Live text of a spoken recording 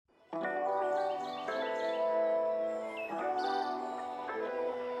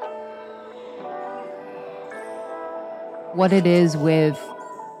what it is with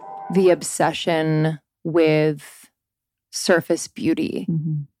the obsession with surface beauty.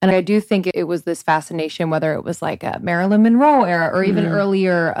 Mm-hmm. And I do think it was this fascination, whether it was like a Marilyn Monroe era or even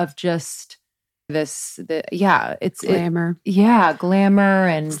earlier, of just it's glamour. Glamour.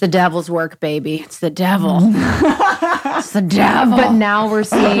 And it's the devil's work, baby. It's the devil. It's the devil. But now we're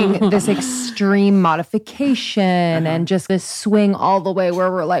seeing this extreme modification and just this swing all the way where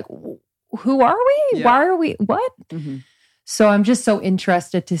we're like, who are we? Yeah. Why are we? What? Mm-hmm. So I'm just so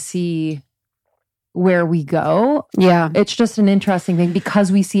interested to see where we go. Yeah. It's just an interesting thing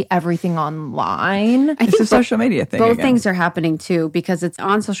because we see everything online. I think it's a social media thing. Both again. things are happening too, because it's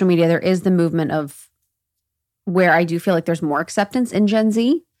on social media. There is the movement of where I do feel like there's more acceptance in Gen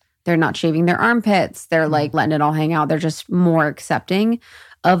Z. They're not shaving their armpits. They're like letting it all hang out. They're just more accepting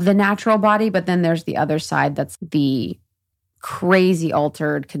of the natural body. But then there's the other side that's the crazy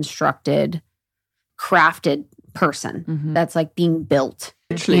altered, constructed, crafted person that's like being built.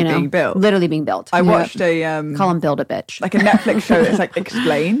 Literally being built. Literally being built. I watched call him Build a Bitch. like a Netflix show that's like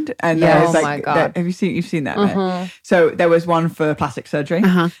explained, and Yeah. there's Oh like, my God. you've seen that, right? So there was one for plastic surgery,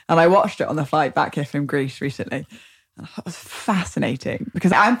 and I watched it on the flight back here from Greece recently. And I thought it was fascinating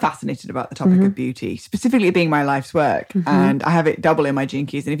because I'm fascinated about the topic of beauty, specifically being my life's work. And I have it double in my gene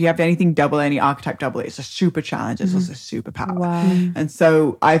keys. And if you have anything double, any archetype double, it's a super challenge. It's also a superpower. Wow. And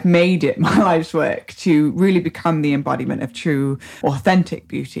so I've made it my life's work to really become the embodiment of true, authentic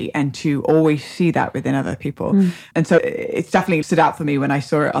beauty and to always see that within other people. And so it's definitely stood out for me when I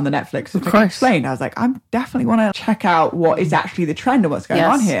saw it on the Netflix. Of course. Explained. I was like, I definitely want to check out what is actually the trend and what's going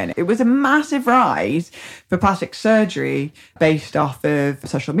on here. And it was a massive rise for plastic surgery based off of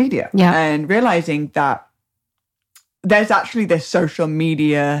social media. Yeah. And realizing that there's actually this social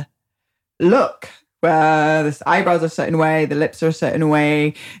media look where the eyebrows are a certain way, the lips are a certain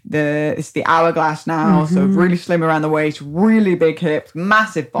way, it's the hourglass now, so really slim around the waist, really big hips,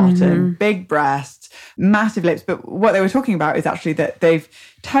 massive bottom, big breasts, massive lips. But what they were talking about is actually that they've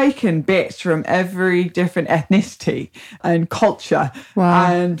taken bits from every different ethnicity and culture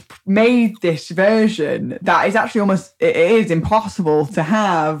and made this version that is actually it is impossible to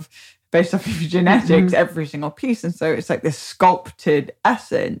have based off of your genetics, every single piece. And so it's like this sculpted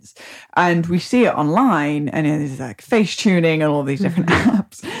essence. And we see it online, and it's like face tuning and all these different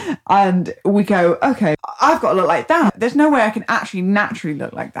apps. And we go, okay, I've got to look like that. There's no way I can actually naturally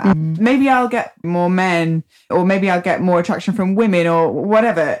look like that. Maybe I'll get more men, or maybe I'll get more attraction from women, or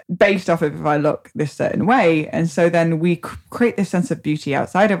whatever, based off of if I look this certain way. And so then we create this sense of beauty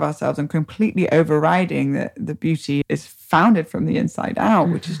outside of ourselves and completely overriding that the beauty is founded from the inside out,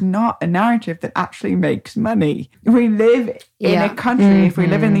 which is not a narrative that actually makes money. We live in a country, if we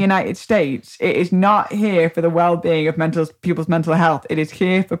live in the United States, it is not here for the well-being of people's mental health. It is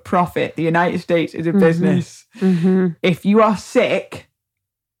here for profit. The United States is a business. If you are sick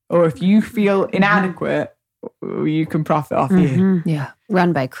or if you feel inadequate, you can profit off you. Yeah.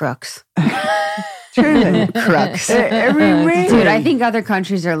 Run by crooks. Truly. Crooks. Really. Dude, I think other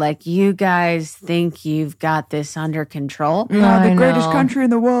countries are like, you guys think you've got this under control. Yeah, the I greatest know. country in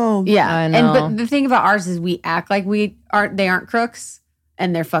the world. Yeah. I And know. but the thing about ours is we act like they aren't crooks,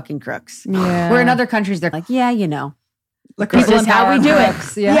 and they're fucking crooks. Yeah. Where in other countries they're like, yeah, you know. Look, This is how we do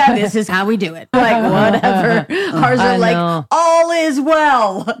crooks, it. yeah. Yeah, this is how we do it. Like, whatever. Ours I are like, know. all is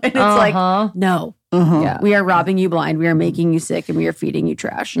well. And it's like, no. Yeah. We are robbing you blind. We are making you sick, and we are feeding you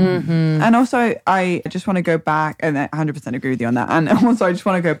trash. And also, I just want to go back, and I 100% agree with you on that. And also, I just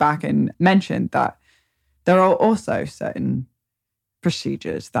want to go back and mention that there are also certain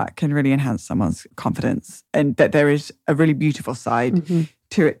procedures that can really enhance someone's confidence, and that there is a really beautiful side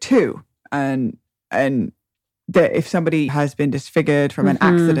to it too. And that if somebody has been disfigured from an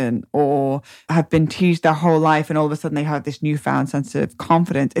accident or have been teased their whole life and all of a sudden they have this newfound sense of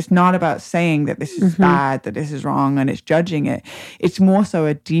confidence, it's not about saying that this is bad, that this is wrong, and it's judging it. It's more so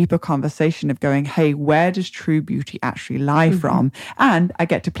a deeper conversation of going, hey, where does true beauty actually lie from? And I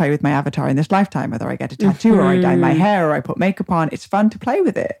get to play with my avatar in this lifetime, whether I get a tattoo or I dye my hair or I put makeup on. It's fun to play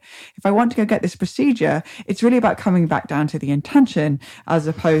with it. If I want to go get this procedure, it's really about coming back down to the intention as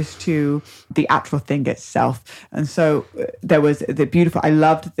opposed to the actual thing itself. And so there was I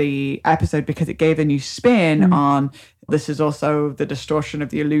loved the episode because it gave a new spin on this is also the distortion of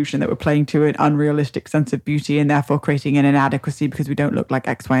the illusion that we're playing to an unrealistic sense of beauty and therefore creating an inadequacy because we don't look like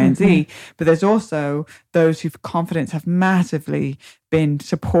X, Y, and Z. But there's also those whose confidence have massively been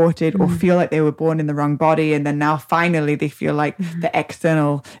supported or feel like they were born in the wrong body. And then now finally they feel like the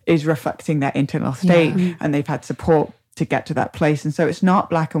external is reflecting their internal state and they've had support to get to that place. And so it's not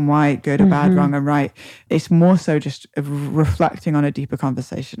black and white, good or bad, wrong and right. It's more so just reflecting on a deeper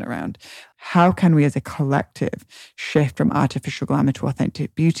conversation around how can we as a collective shift from artificial glamour to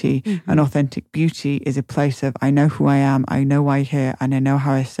authentic beauty. And authentic beauty is a place of, I know who I am, I know why I'm here, and I know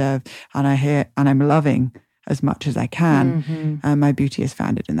how I serve, and I'm loving as much as I can. And my beauty is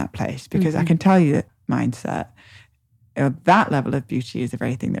founded in that place, because I can tell you that mindset, that level of beauty is the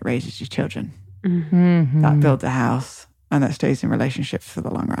very thing that raises your children. That builds a house and that stays in relationships for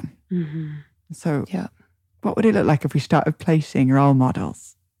the long run. So what would it look like if we started placing role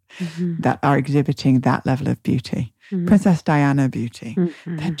models that are exhibiting that level of beauty? Princess Diana beauty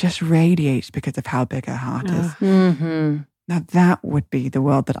that just radiates because of how big her heart is. Now that would be the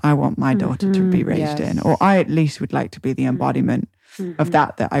world that I want my daughter to be raised in, or I at least would like to be the embodiment of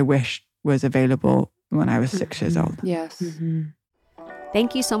that I wish was available when I was 6 years old. Yes.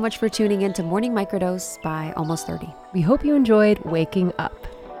 Thank you so much for tuning in to Morning Microdose by Almost 30. We hope you enjoyed waking up.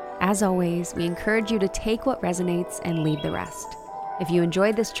 As always, we encourage you to take what resonates and leave the rest. If you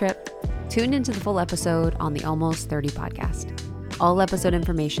enjoyed this trip, tune into the full episode on the Almost 30 podcast. All episode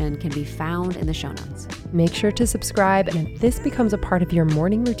information can be found in the show notes. Make sure to subscribe, and if this becomes a part of your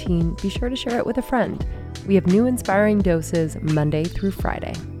morning routine, be sure to share it with a friend. We have new inspiring doses Monday through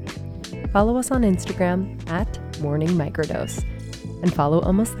Friday. Follow us on Instagram at Morning Microdose, and follow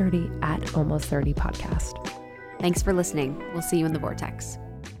Almost 30 at Almost 30 Podcast. Thanks for listening. We'll see you in the vortex.